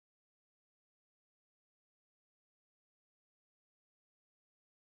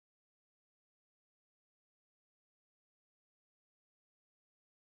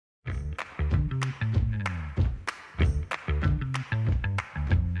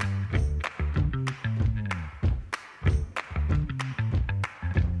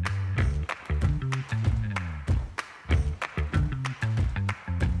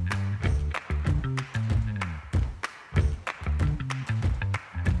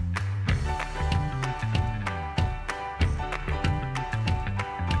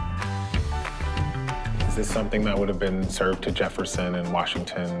Is this something that would have been served to Jefferson and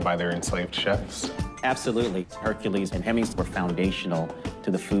Washington by their enslaved chefs? Absolutely. Hercules and Hemmings were foundational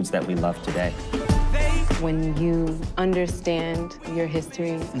to the foods that we love today. When you understand your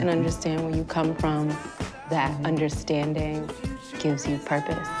history and understand where you come from, that understanding gives you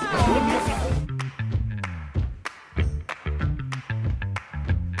purpose.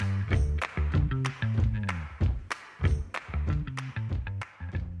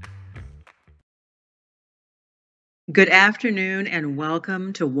 Good afternoon and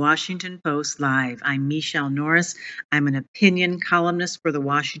welcome to Washington Post Live. I'm Michele Norris. I'm an opinion columnist for the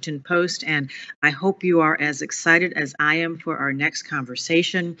Washington Post, and I hope you are as excited as I am for our next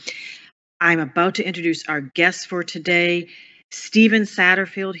conversation. I'm about to introduce our guest for today, Stephen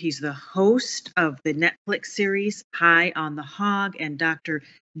Satterfield. He's the host of the Netflix series High on the Hog, and Dr.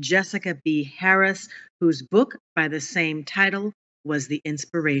 Jessica B. Harris, whose book by the same title was the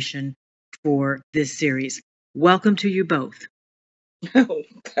inspiration for this series. Welcome to you both. Oh,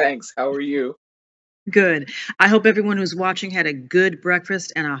 thanks. How are you? Good. I hope everyone who's watching had a good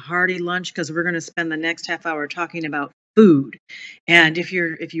breakfast and a hearty lunch, because we're going to spend the next half hour talking about food. And if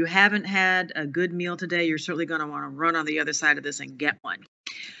you haven't had a good meal today, you're certainly going to want to run on the other side of this and get one.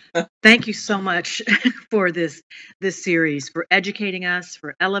 Thank you so much for this series, for educating us,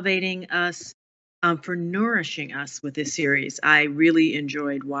 for elevating us, for nourishing us with this series. I really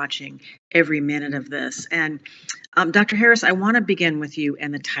enjoyed watching every minute of this. And Dr. Harris, I want to begin with you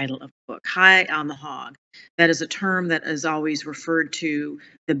and the title of the book, High on the Hog. That is a term that is always referred to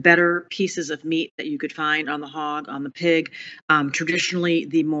the better pieces of meat that you could find on the hog, on the pig, traditionally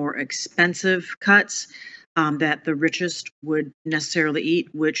the more expensive cuts that the richest would necessarily eat,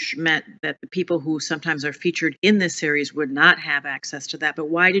 which meant that the people who sometimes are featured in this series would not have access to that. But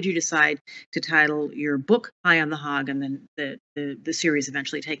why did you decide to title your book High on the Hog, and then the series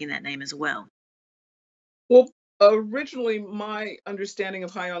eventually taking that name as well? Well, originally, my understanding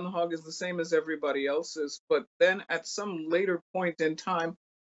of High on the Hog is the same as everybody else's, but then at some later point in time,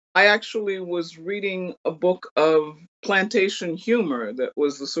 I actually was reading a book of plantation humor that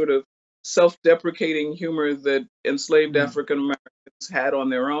was the sort of self-deprecating humor that enslaved African Americans had on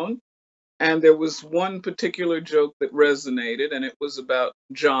their own. And there was one particular joke that resonated, and it was about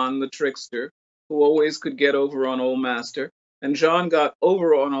John the trickster, who always could get over on Old Master. And John got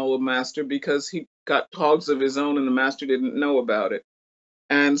over on Old Master because he got hogs of his own and the master didn't know about it.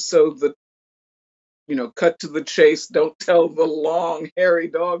 And so cut to the chase, don't tell the long, hairy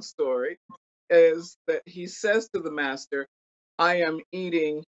dog story, is that he says to the master, I am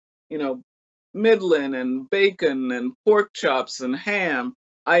eating, middlin and bacon and pork chops and ham.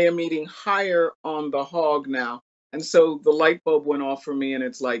 I am eating higher on the hog now. And so the light bulb went off for me, and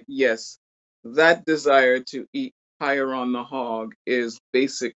it's like, yes, that desire to eat higher on the hog is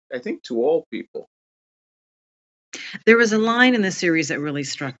basic, I think, to all people. There was a line in the series that really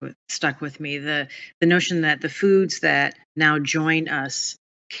stuck with me, the notion that the foods that now join us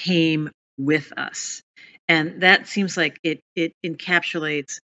came with us. And that seems like it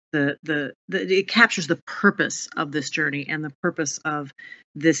encapsulates it captures the purpose of this journey and the purpose of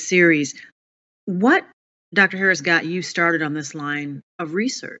this series. What, Dr. Harris, got you started on this line of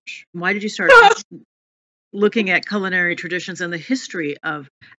research? Why did you start looking at culinary traditions and the history of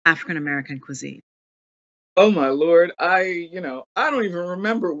African American cuisine? Oh my Lord, I don't even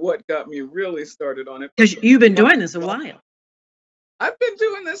remember what got me really started on it. Because you've been doing this a while. I've been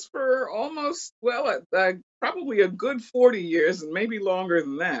doing this for almost, probably a good 40 years and maybe longer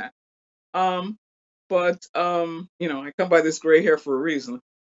than that. But I come by this gray hair for a reason.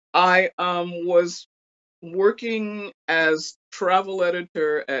 I was working as travel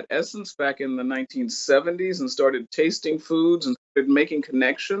editor at Essence back in the 1970s and started tasting foods and started making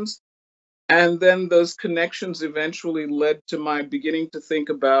connections. And then those connections eventually led to my beginning to think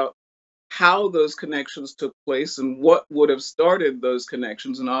about how those connections took place and what would have started those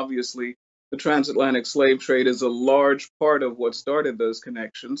connections. And obviously, the transatlantic slave trade is a large part of what started those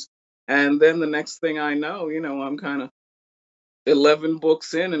connections. And then the next thing I know, I'm kind of 11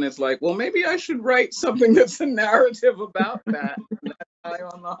 books in, and it's like, well, maybe I should write something that's a narrative about that. And that's High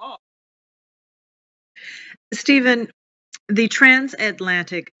on the Hog. Stephen, the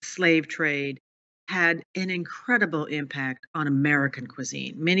transatlantic slave trade had an incredible impact on American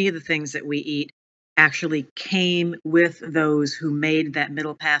cuisine. Many of the things that we eat actually came with those who made that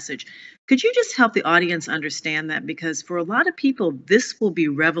middle passage. Could you just help the audience understand that? Because for a lot of people, this will be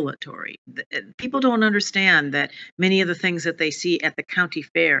revelatory. People don't understand that many of the things that they see at the county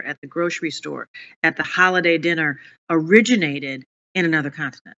fair, at the grocery store, at the holiday dinner originated in another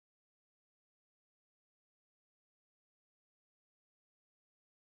continent.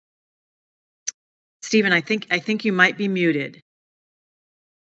 Stephen, I think you might be muted.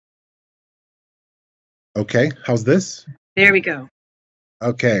 Okay, how's this? There we go.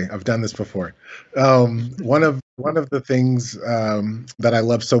 Okay, I've done this before. One of the things that I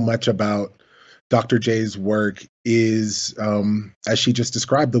love so much about Dr. J's work is, as she just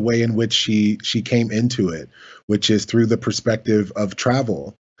described, the way in which she came into it, which is through the perspective of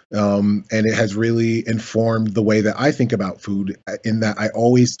travel. And it has really informed the way that I think about food, in that I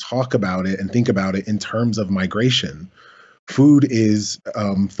always talk about it and think about it in terms of migration. Food is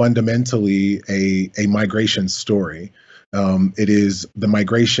fundamentally a migration story. It is the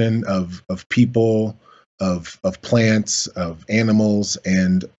migration of people, of plants, of animals,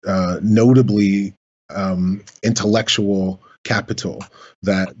 and notably intellectual capital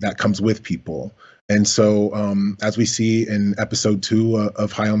that comes with people. And so, as we see in episode 2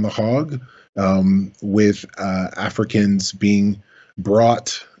 of High on the Hog, with Africans being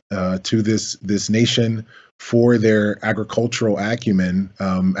brought to this nation for their agricultural acumen,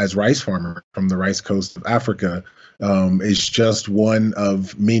 as rice farmers from the rice coast of Africa, is just one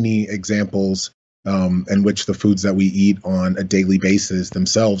of many examples in which the foods that we eat on a daily basis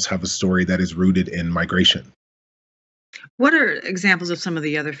themselves have a story that is rooted in migration. What are examples of some of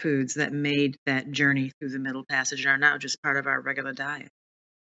the other foods that made that journey through the Middle Passage and are now just part of our regular diet?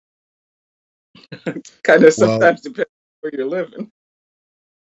 Kind of Well, sometimes depends where you're living.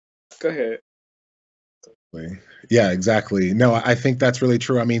 Go ahead. yeah, exactly. No, I think that's really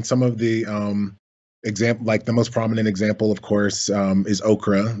true. I mean, some of the example, like the most prominent example, of course, is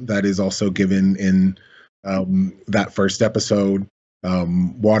okra. That is also given in that first episode.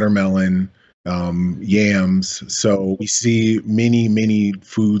 Watermelon, yams. So we see many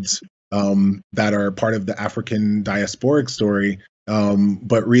foods that are part of the African diasporic story,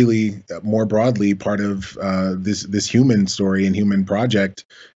 but really more broadly part of this human story and human project,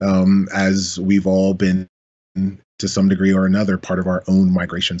 as we've all been, to some degree or another, part of our own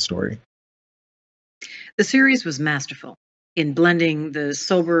migration story. The series was masterful in blending the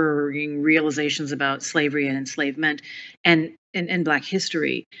sobering realizations about slavery and enslavement and Black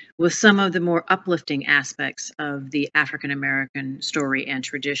history with some of the more uplifting aspects of the African American story and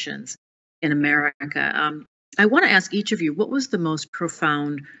traditions in America. I want to ask each of you, what was the most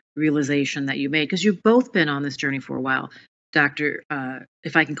profound realization that you made? Because you've both been on this journey for a while. Dr.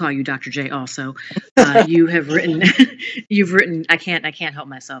 If I can call you Dr. J also, you have written, I can't help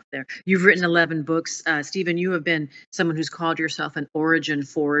myself there. You've written 11 books. Stephen, you have been someone who's called yourself an origin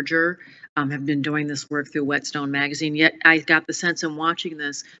forager, have been doing this work through Whetstone magazine. Yet I got the sense in watching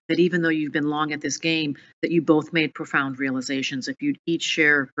this that even though you've been long at this game, that you both made profound realizations. If you'd each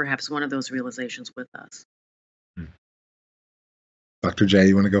share perhaps one of those realizations with us. Dr. J,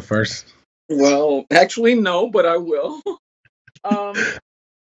 you want to go first? Well, actually, no, but I will.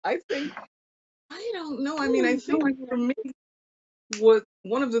 I think, I don't know. I mean, I think for me,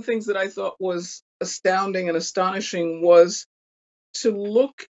 one of the things that I thought was astounding and astonishing was to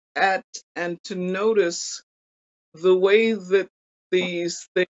look at and to notice the way that these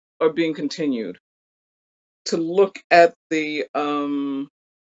things are being continued. To look at the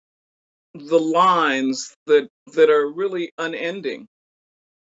lines that are really unending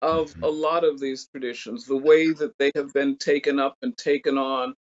of a lot of these traditions, the way that they have been taken up and taken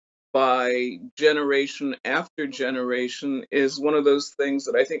on by generation after generation is one of those things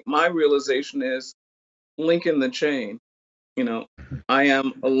that I think my realization is link in the chain. You know, I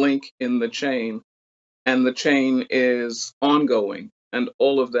am a link in the chain, and the chain is ongoing, and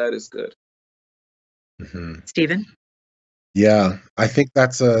all of that is good. Stephen? Yeah, I think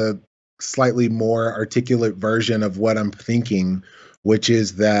that's a slightly more articulate version of what I'm thinking, which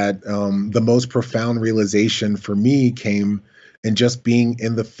is that the most profound realization for me came in just being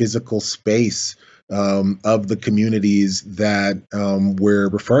in the physical space of the communities that we're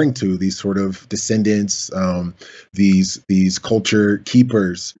referring to, these sort of descendants, these culture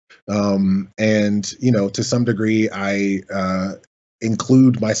keepers. And, you know, to some degree, I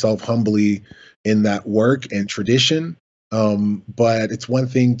include myself humbly in that work and tradition. But it's one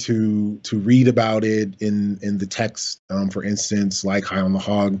thing to read about it in the text, for instance, like High on the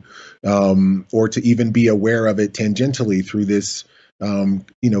Hog, or to even be aware of it tangentially through this,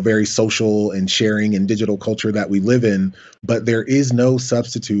 very social and sharing and digital culture that we live in. But there is no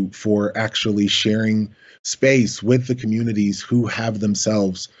substitute for actually sharing space with the communities who have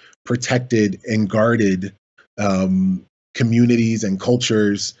themselves protected and guarded communities and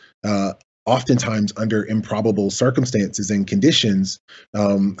cultures, oftentimes under improbable circumstances and conditions,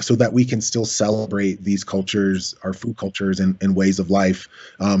 so that we can still celebrate these cultures, our food cultures and ways of life.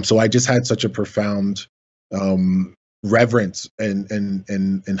 So I just had such a profound reverence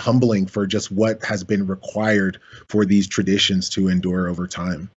and humbling for just what has been required for these traditions to endure over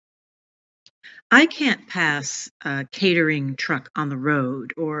time. I can't pass a catering truck on the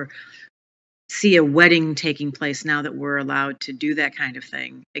road or see a wedding taking place now that we're allowed to do that kind of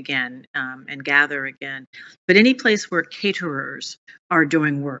thing again, and gather again. But any place where caterers are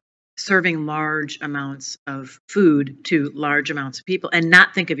doing work, serving large amounts of food to large amounts of people, and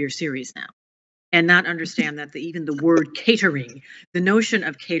not think of your series now, and not understand that even the word catering, the notion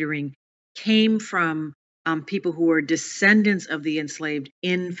of catering came from people who are descendants of the enslaved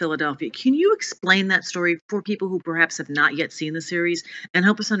in Philadelphia. Can you explain that story for people who perhaps have not yet seen the series and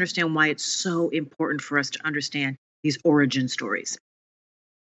help us understand why it's so important for us to understand these origin stories?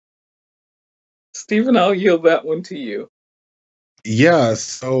 Stephen, I'll yield that one to you. Yeah,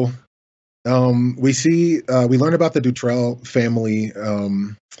 so we learn about the Dutrell family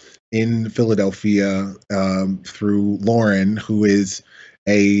in Philadelphia through Lauren, who is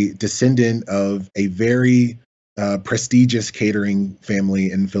a descendant of a very prestigious catering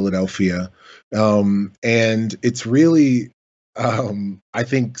family in Philadelphia. And it's really, I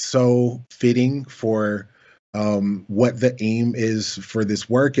think, so fitting for what the aim is for this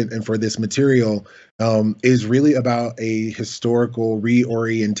work and for this material, is really about a historical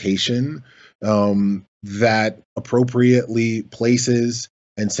reorientation that appropriately places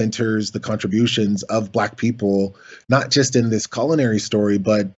and centers the contributions of Black people, not just in this culinary story,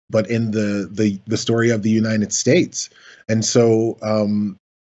 but in the story of the United States. And so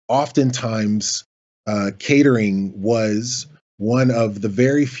oftentimes catering was one of the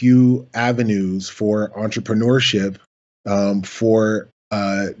very few avenues for entrepreneurship for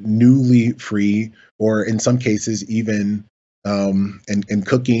newly free, or in some cases even and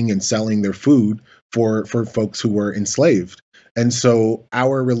cooking and selling their food for folks who were enslaved. And so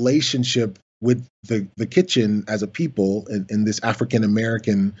our relationship with the kitchen as a people in this African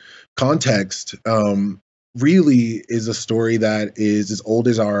American context really is a story that is as old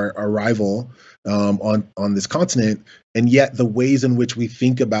as our arrival on this continent. And yet the ways in which we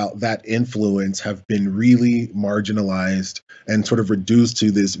think about that influence have been really marginalized and sort of reduced to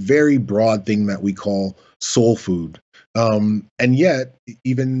this very broad thing that we call soul food. And yet,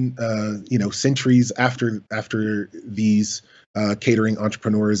 even centuries after these catering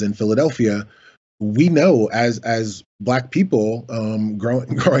entrepreneurs in Philadelphia, we know as Black people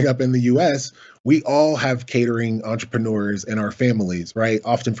growing up in the U.S., we all have catering entrepreneurs in our families, right?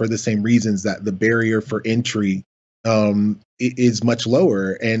 Often for the same reasons, that the barrier for entry is much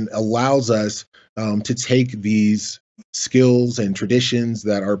lower and allows us to take these skills and traditions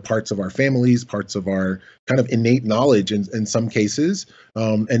that are parts of our families, parts of our kind of innate knowledge in some cases,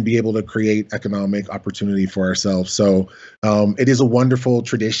 and be able to create economic opportunity for ourselves. So it is a wonderful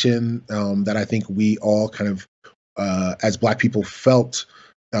tradition that I think we all kind of, as Black people, felt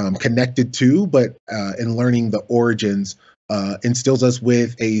connected to, but in learning the origins, instills us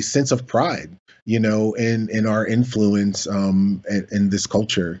with a sense of pride, in our influence in this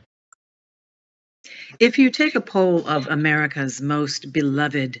culture. If you take a poll of America's most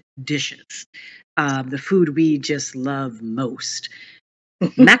beloved dishes, the food we just love most,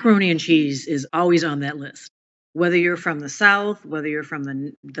 macaroni and cheese is always on that list. Whether you're from the South, whether you're from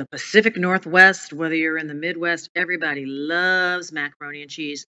the Pacific Northwest, whether you're in the Midwest, everybody loves macaroni and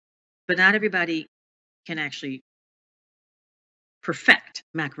cheese, but not everybody can actually perfect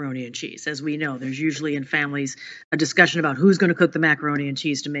macaroni and cheese. As we know, there's usually in families a discussion about who's going to cook the macaroni and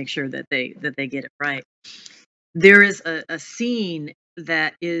cheese to make sure that they get it right. There is a scene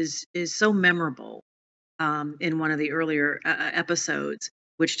that is so memorable in one of the earlier episodes,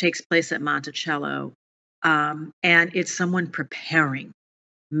 which takes place at Monticello, and it's someone preparing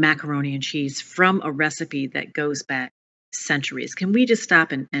macaroni and cheese from a recipe that goes back centuries. Can we just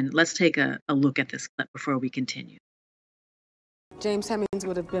stop and let's take a look at this clip before we continue? James Hemings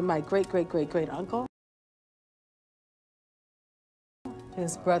would have been my great-great-great-great uncle.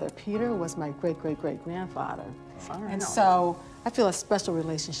 His brother Peter was my great-great-great-grandfather. And so I feel a special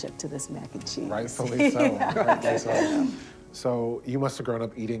relationship to this mac and cheese. Rightfully so. Rightfully so. So you must have grown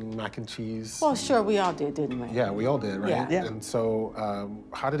up eating mac and cheese. Well, sure, we all did, didn't we? Yeah, we all did, right? Yeah. And so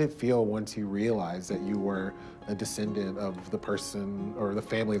how did it feel once you realized that you were a descendant of the person or the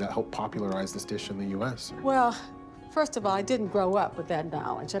family that helped popularize this dish in the U.S.? Well, first of all, I didn't grow up with that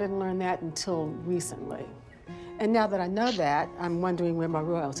knowledge. I didn't learn that until recently. And now that I know that, I'm wondering where my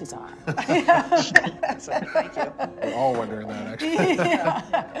royalties are. Thank you. We're all wondering that, actually.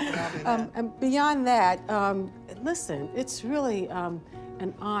 Yeah. And beyond that, listen, it's really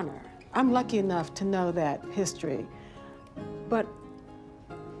an honor. I'm lucky enough to know that history. But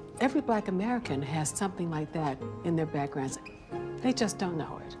every Black American has something like that in their backgrounds. They just don't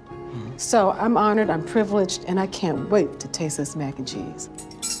know it. So I'm honored, I'm privileged, and I can't wait to taste this mac and cheese.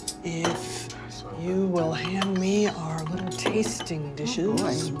 If you will hand me our little tasting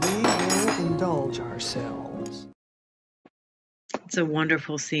dishes, we will indulge ourselves. It's a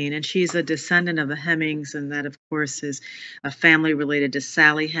wonderful scene, and she's a descendant of the Hemings, and that, of course, is a family related to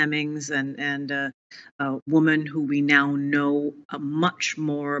Sally Hemings, and a woman who we now know much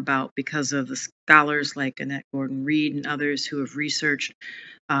more about because of the scholars like Annette Gordon-Reed and others who have researched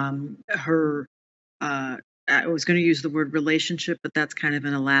her. I was going to use the word relationship, but that's kind of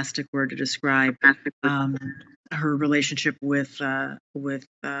an elastic word to describe her relationship with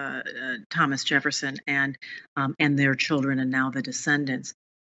Thomas Jefferson and their children, and now the descendants.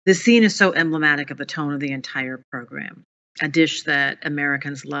 This scene is so emblematic of the tone of the entire program. A dish that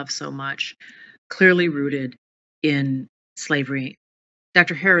Americans love so much, clearly rooted in slavery.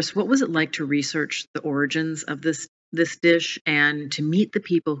 Dr. Harris, what was it like to research the origins of this dish and to meet the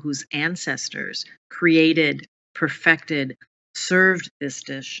people whose ancestors created, perfected, served this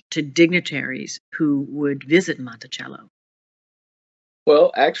dish to dignitaries who would visit Monticello?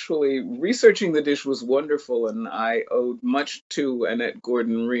 Well, actually, researching the dish was wonderful, and I owed much to Annette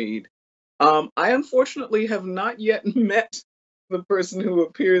Gordon-Reed. I unfortunately have not yet met the person who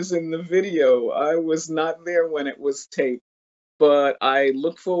appears in the video. I was not there when it was taped, but I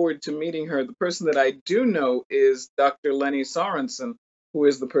look forward to meeting her. The person that I do know is Dr. Lenny Sorensen, who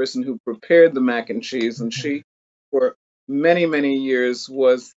is the person who prepared the mac and cheese, and she, for many, many years,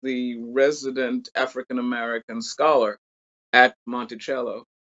 was the resident African-American scholar at Monticello.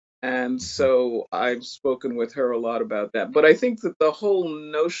 And so I've spoken with her a lot about that. But I think that the whole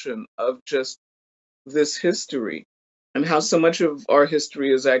notion of just this history and how so much of our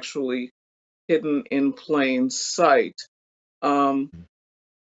history is actually hidden in plain sight. The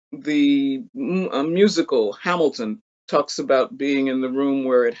musical Hamilton talks about being in the room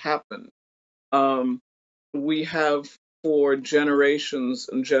where it happened. We have for generations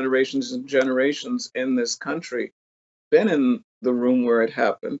and generations and generations in this country been in the room where it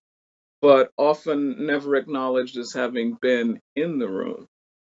happened, but often never acknowledged as having been in the room.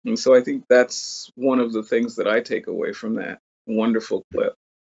 And so I think that's one of the things that I take away from that wonderful clip.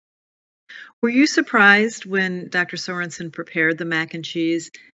 Were you surprised when Dr. Sorensen prepared the mac and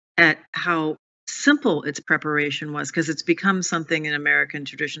cheese at how simple its preparation was? Because it's become something in American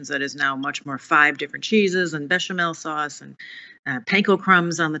traditions that is now much more 5 different cheeses and bechamel sauce and panko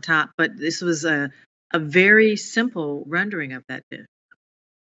crumbs on the top. But this was a very simple rendering of that dish.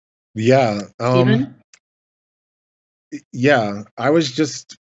 Yeah. Stephen? Yeah, I was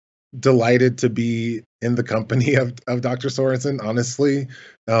just delighted to be in the company of Dr. Sorensen, honestly.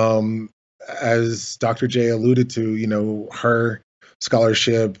 As Dr. J alluded to, you know, her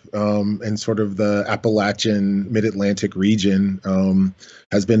scholarship and sort of the Appalachian Mid-Atlantic region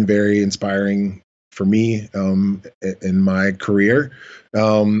has been very inspiring for me in my career.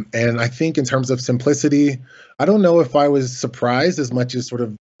 And I think in terms of simplicity, I don't know if I was surprised as much as sort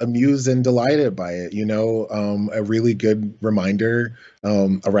of amused and delighted by it. You know, a really good reminder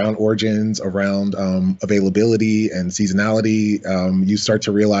around origins, around availability and seasonality. You start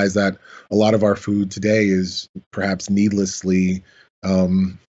to realize that a lot of our food today is perhaps needlessly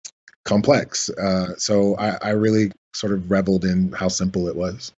complex. So I really sort of reveled in how simple it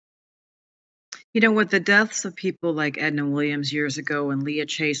was. You know, with the deaths of people like Edna Williams years ago and Leah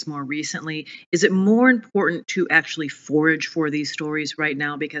Chase more recently, is it more important to actually forage for these stories right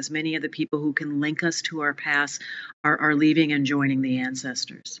now because many of the people who can link us to our past are leaving and joining the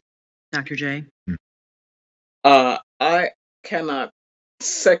ancestors? Dr. J? I cannot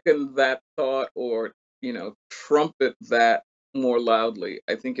second that thought or, you know, trumpet that more loudly.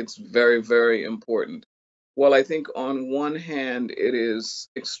 I think it's very, very important. While I think on one hand it is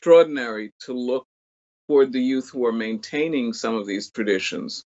extraordinary to look toward the youth who are maintaining some of these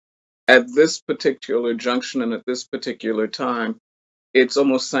traditions, at this particular junction and at this particular time, it's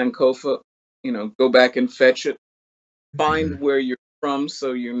almost Sankofa, you know, go back and fetch it, find where you're from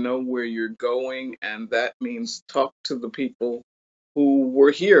so you know where you're going, and that means talk to the people who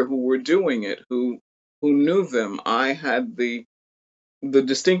were here, who were doing it, who knew them. I had the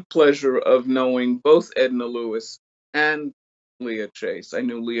distinct pleasure of knowing both Edna Lewis and Leah Chase. I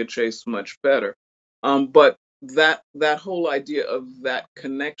knew Leah Chase much better. But that whole idea of that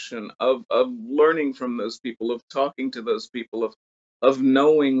connection, of learning from those people, of talking to those people, of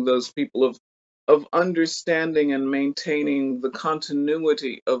knowing those people, of understanding and maintaining the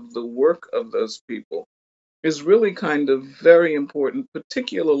continuity of the work of those people is really kind of very important,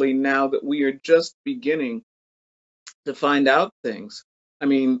 particularly now that we are just beginning to find out things I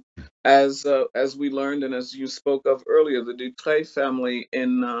mean, as we learned and as you spoke of earlier, the Dutre family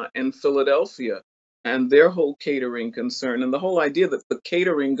in Philadelphia and their whole catering concern, and the whole idea that the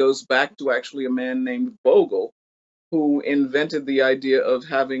catering goes back to actually a man named Bogle, who invented the idea of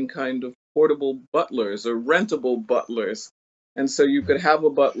having kind of portable butlers or rentable butlers. And so you could have a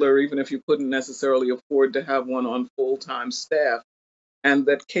butler even if you couldn't necessarily afford to have one on full-time staff. And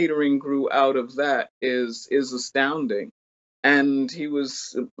that catering grew out of that is astounding. And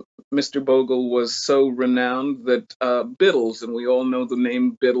Mr. Bogle was so renowned that Biddles, and we all know the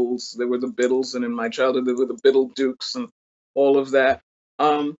name Biddles, there were the Biddles, and in my childhood there were the Biddle Dukes and all of that.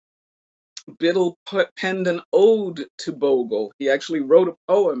 Biddle penned an ode to Bogle. He actually wrote a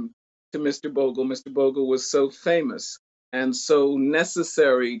poem to Mr. Bogle. Mr. Bogle was so famous and so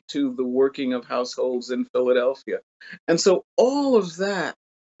necessary to the working of households in Philadelphia. And so all of that,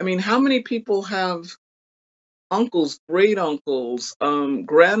 I mean, how many people have uncles, great uncles,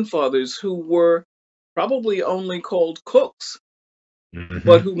 grandfathers who were probably only called cooks,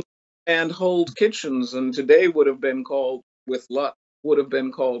 but who and hold kitchens, and today would have been called, with luck, would have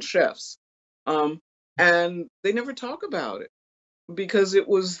been called chefs. And they never talk about it because it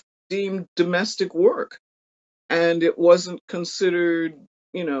was deemed domestic work and it wasn't considered,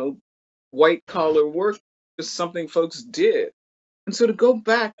 white collar work, just something folks did. And so to go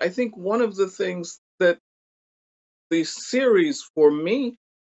back, I think one of the things that the series for me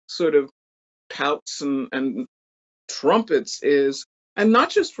sort of touts and trumpets is, and not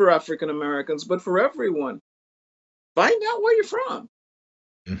just for African Americans, but for everyone, find out where you're from.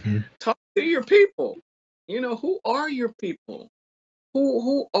 Talk to your people. Who are your people?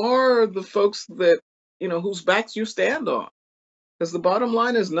 Who are the folks that, whose backs you stand on? Because the bottom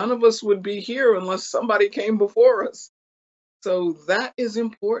line is none of us would be here unless somebody came before us. So that is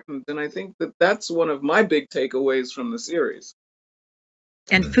important. And I think that that's one of my big takeaways from the series.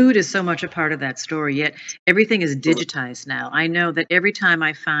 And food is so much a part of that story, yet everything is digitized now. I know that every time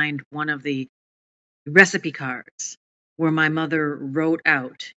I find one of the recipe cards where my mother wrote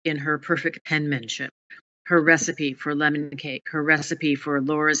out in her perfect penmanship her recipe for lemon cake, her recipe for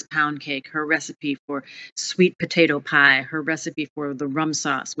Laura's pound cake, her recipe for sweet potato pie, her recipe for the rum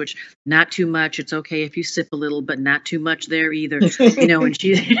sauce, which not too much. It's okay if you sip a little, but not too much there either. And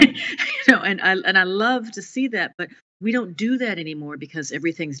she, and I love to see that, but we don't do that anymore because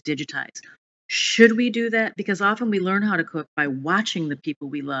everything's digitized. Should we do that? Because often we learn how to cook by watching the people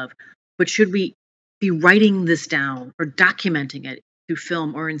we love, but should we be writing this down or documenting it through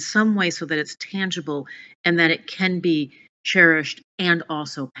film or in some way so that it's tangible and that it can be cherished and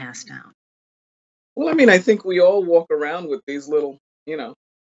also passed down? Well, I mean, I think we all walk around with these little,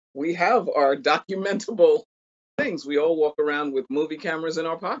 we have our documentable things. We all walk around with movie cameras in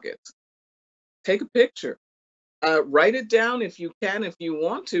our pockets. Take a picture. Write it down if you can, if you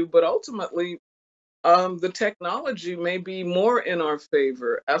want to, but ultimately, the technology may be more in our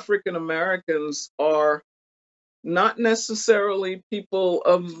favor. African Americans are not necessarily people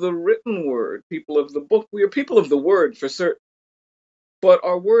of the written word, people of the book. We are people of the word for certain, but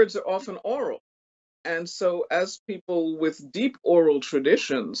our words are often oral. And so as people with deep oral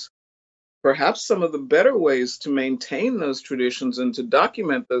traditions, perhaps some of the better ways to maintain those traditions and to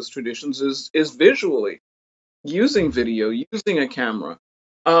document those traditions is visually, using video, using a camera.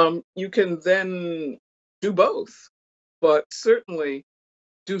 You can then do both, but certainly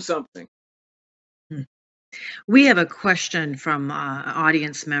do something. We have a question from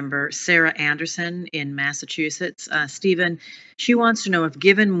audience member Sarah Anderson in Massachusetts. Stephen, she wants to know if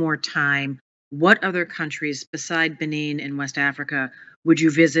given more time, what other countries beside Benin and West Africa would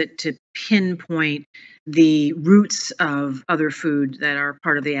you visit to pinpoint the roots of other food that are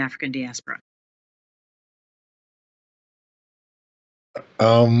part of the African diaspora?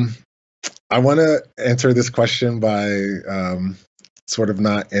 I want to answer this question by sort of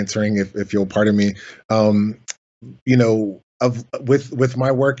not answering, if you'll pardon me. With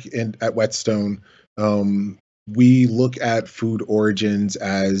my work at Whetstone, we look at food origins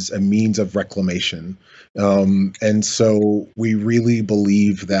as a means of reclamation, and so we really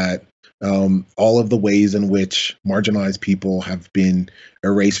believe that all of the ways in which marginalized people have been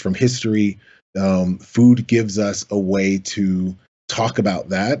erased from history, food gives us a way to talk about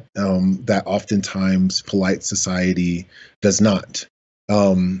that, that oftentimes polite society does not.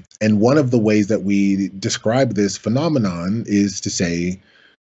 And one of the ways that we describe this phenomenon is to say,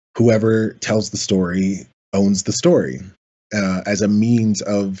 whoever tells the story owns the story, as a means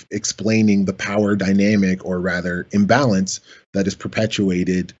of explaining the power dynamic, or rather imbalance, that is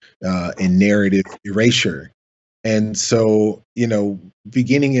perpetuated in narrative erasure. And so,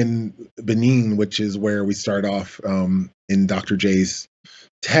 beginning in Benin, which is where we start off in Dr. J's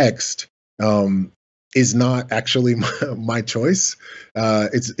text, is not actually my choice.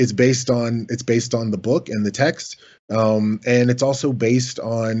 It's based on the book and the text, and it's also based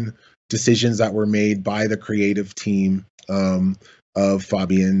on decisions that were made by the creative team of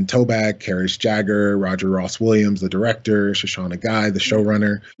Fabian Toback, Harris Jagger, Roger Ross Williams, the director, Shoshana Guy, the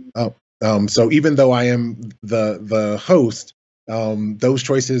showrunner. So even though I am the host, those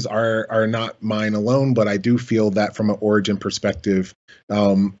choices are not mine alone, but I do feel that from an origin perspective,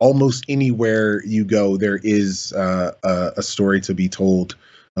 almost anywhere you go, there is a story to be told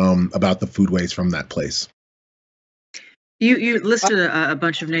about the foodways from that place. You listed a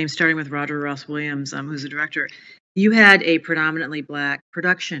bunch of names, starting with Roger Ross Williams, who's the director. You had a predominantly Black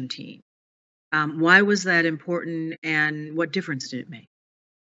production team. Why was that important, and what difference did it make?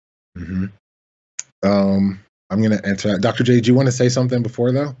 Mm-hmm. I'm going to answer that. Dr. J, do you want to say something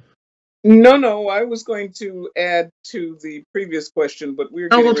before, though? No, I was going to add to the previous question, but we're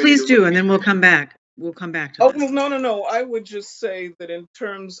well, please do, and then we'll come back. We'll come back to this. Well, no. I would just say that in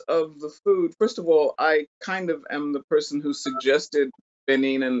terms of the food, first of all, I kind of am the person who suggested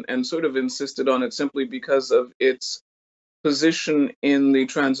Benin and sort of insisted on it simply because of its position in the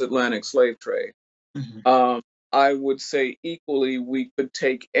transatlantic slave trade. Mm-hmm. I would say equally, we could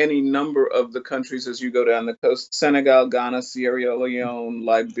take any number of the countries as you go down the coast: Senegal, Ghana, Sierra Leone,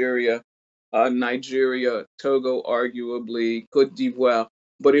 Liberia, Nigeria, Togo, arguably, Cote d'Ivoire.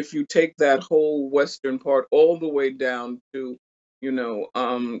 But if you take that whole western part all the way down to,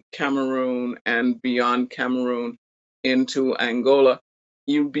 Cameroon and beyond Cameroon into Angola,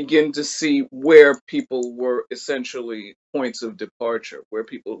 you begin to see where people were essentially points of departure, where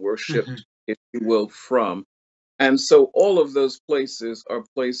people were shipped, mm-hmm. if you will, from. And so all of those places are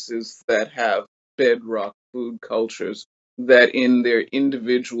places that have bedrock food cultures that in their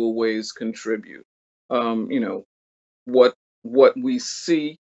individual ways contribute. What we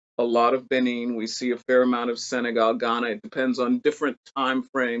see, a lot of Benin, we see a fair amount of Senegal, Ghana. It depends on different time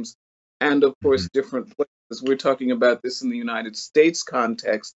frames and, of course, different places. We're talking about this in the United States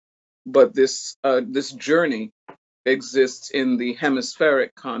context, but this journey exists in the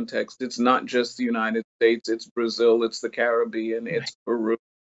hemispheric context. It's not just the United States, it's Brazil, it's the Caribbean, it's Peru,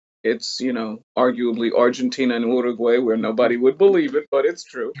 it's, arguably Argentina and Uruguay, where nobody would believe it, but it's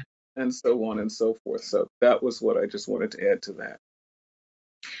true, and so on and so forth. So that was what I just wanted to add to that.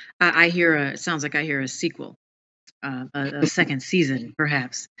 It sounds like I hear a sequel, a second season,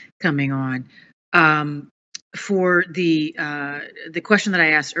 perhaps, coming on. For the question that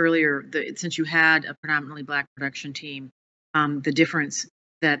I asked earlier, since you had a predominantly Black production team, the difference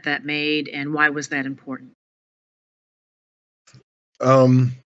that made, and why was that important?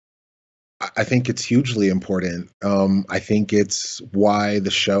 I think it's hugely important. I think it's why the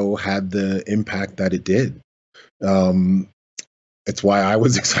show had the impact that it did. It's why I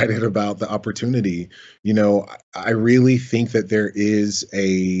was excited about the opportunity. I really think that there is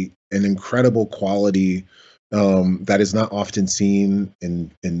an incredible quality that is not often seen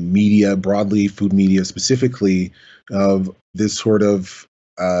in media broadly, food media specifically, of this sort of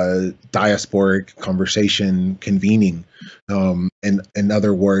diasporic conversation convening. And in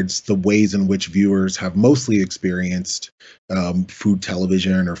other words, the ways in which viewers have mostly experienced food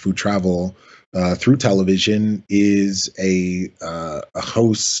television or food travel through television is a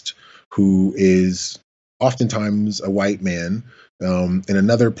host who is oftentimes a white man in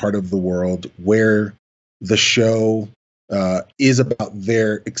another part of the world, where the show is about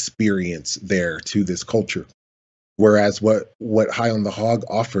their experience there to this culture. Whereas what High on the Hog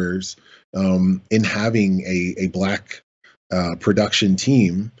offers in having a Black production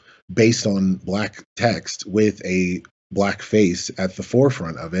team based on Black text with a Black face at the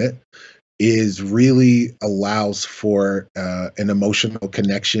forefront of it is really allows for an emotional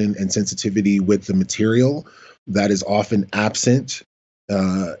connection and sensitivity with the material that is often absent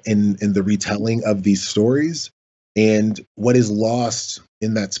in the retelling of these stories. And what is lost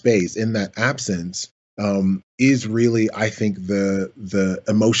in that space, in that absence, is really, I think, the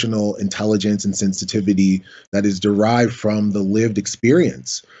emotional intelligence and sensitivity that is derived from the lived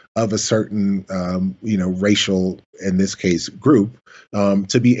experience of a certain, racial, in this case, group,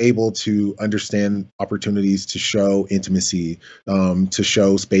 to be able to understand opportunities to show intimacy, to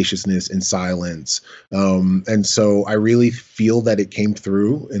show spaciousness and silence. And so I really feel that it came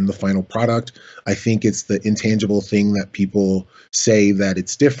through in the final product. I think it's the intangible thing that people say that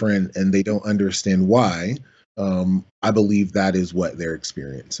it's different and they don't understand why. I believe that is what they're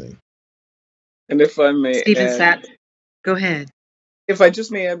experiencing. And if I may Stephen Satterfield, go ahead. If I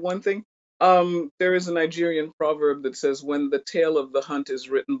just may add one thing, There is a Nigerian proverb that says, when the tale of the hunt is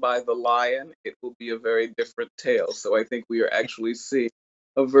written by the lion, it will be a very different tale. So I think we are actually seeing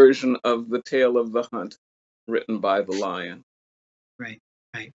a version of the tale of the hunt written by the lion. Right,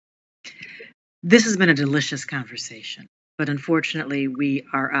 right. This has been a delicious conversation, but unfortunately we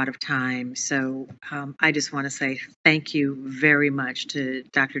are out of time. So I just want to say thank you very much to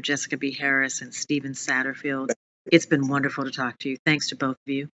Dr. Jessica B. Harris and Stephen Satterfield. It's been wonderful to talk to you. Thanks to both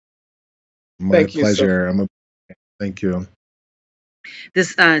of you. My pleasure. Thank you.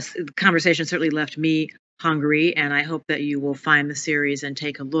 This conversation certainly left me hungry, and I hope that you will find the series and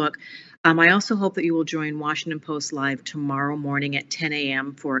take a look. I also hope that you will join Washington Post Live tomorrow morning at 10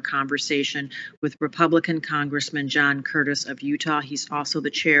 a.m. for a conversation with Republican Congressman John Curtis of Utah. He's also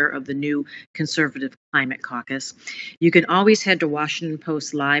the chair of the new Conservative Climate Caucus. You can always head to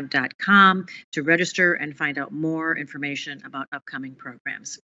WashingtonPostLive.com to register and find out more information about upcoming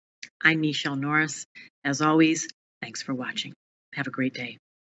programs. I'm Michele Norris. As always, thanks for watching. Have a great day.